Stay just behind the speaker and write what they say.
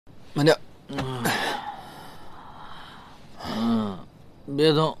慢点。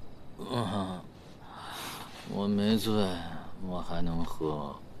别动。我没醉，我还能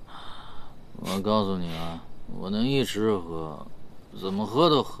喝。我告诉你啊，我能一直喝，怎么喝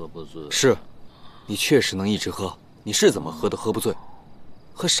都喝不醉。是，你确实能一直喝，你是怎么喝都喝不醉，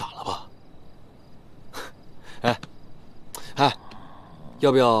喝傻了吧？哎，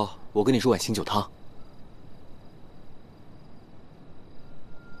要不要我跟你煮碗醒酒汤？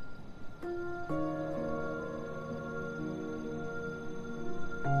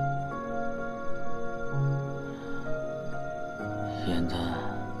颜淡，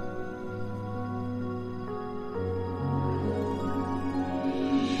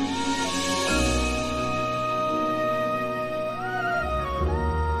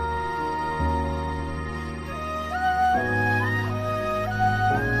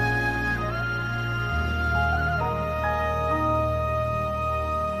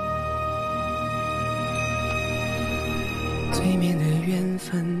最绵的缘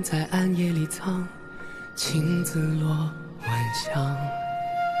分在暗夜里藏，情字落晚香，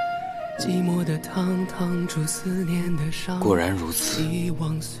寂寞的汤烫出思念的伤。果然如此。希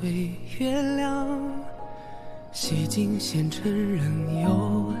望岁月凉，洗尽纤尘仍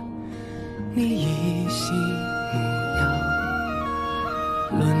有你依稀模样。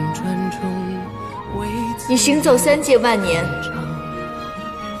轮转中为你行走3界万年，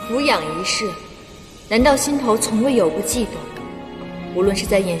俯仰一世，难道心头从未有过悸动？无论是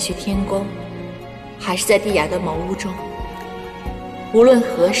在延续天宫，还是在帝雅的茅屋中，无论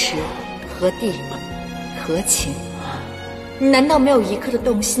何时何地何情，你难道没有一刻的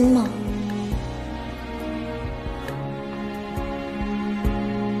动心吗？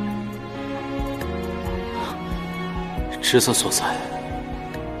职责所在，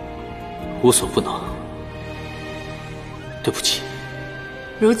无所不能。对不起。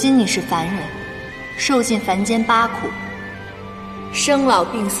如今你是凡人，受尽凡间8苦，生老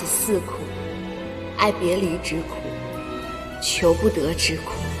病死4苦，爱别离之苦，求不得之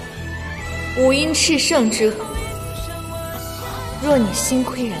苦，五阴炽盛之苦。若你心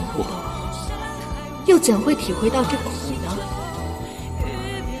岿然不动，又怎会体会到这苦呢？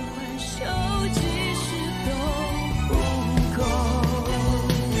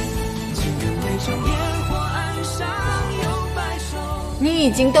你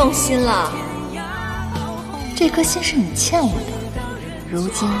已经动心了，这颗心是你欠我的，如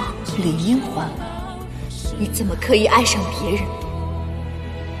今理应还我。你怎么可以爱上别人？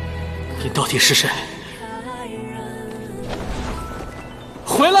你到底是谁？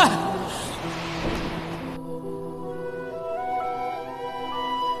回来！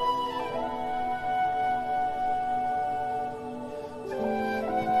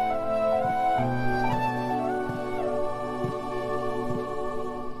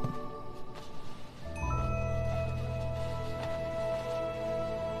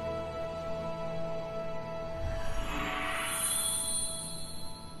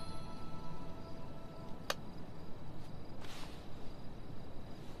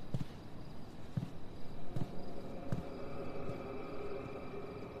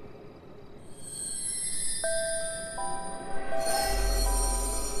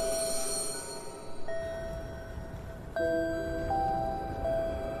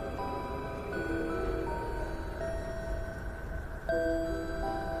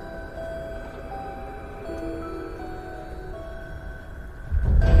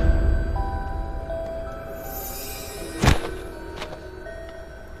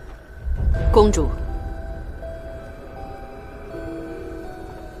公主，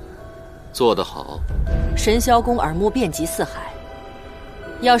做得好。神霄宫耳目遍及四海，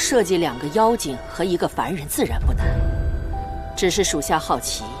要设计2个妖精和1个凡人，自然不难。只是属下好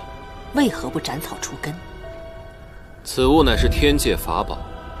奇，为何不斩草除根？此物乃是天界法宝，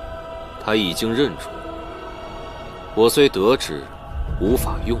他已经认出。我虽得之，无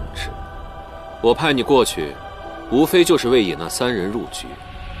法用之。我派你过去，无非就是为引那3人入局，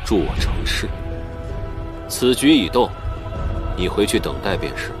助我成事。此局已动，你回去等待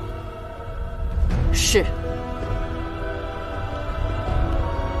便是。是。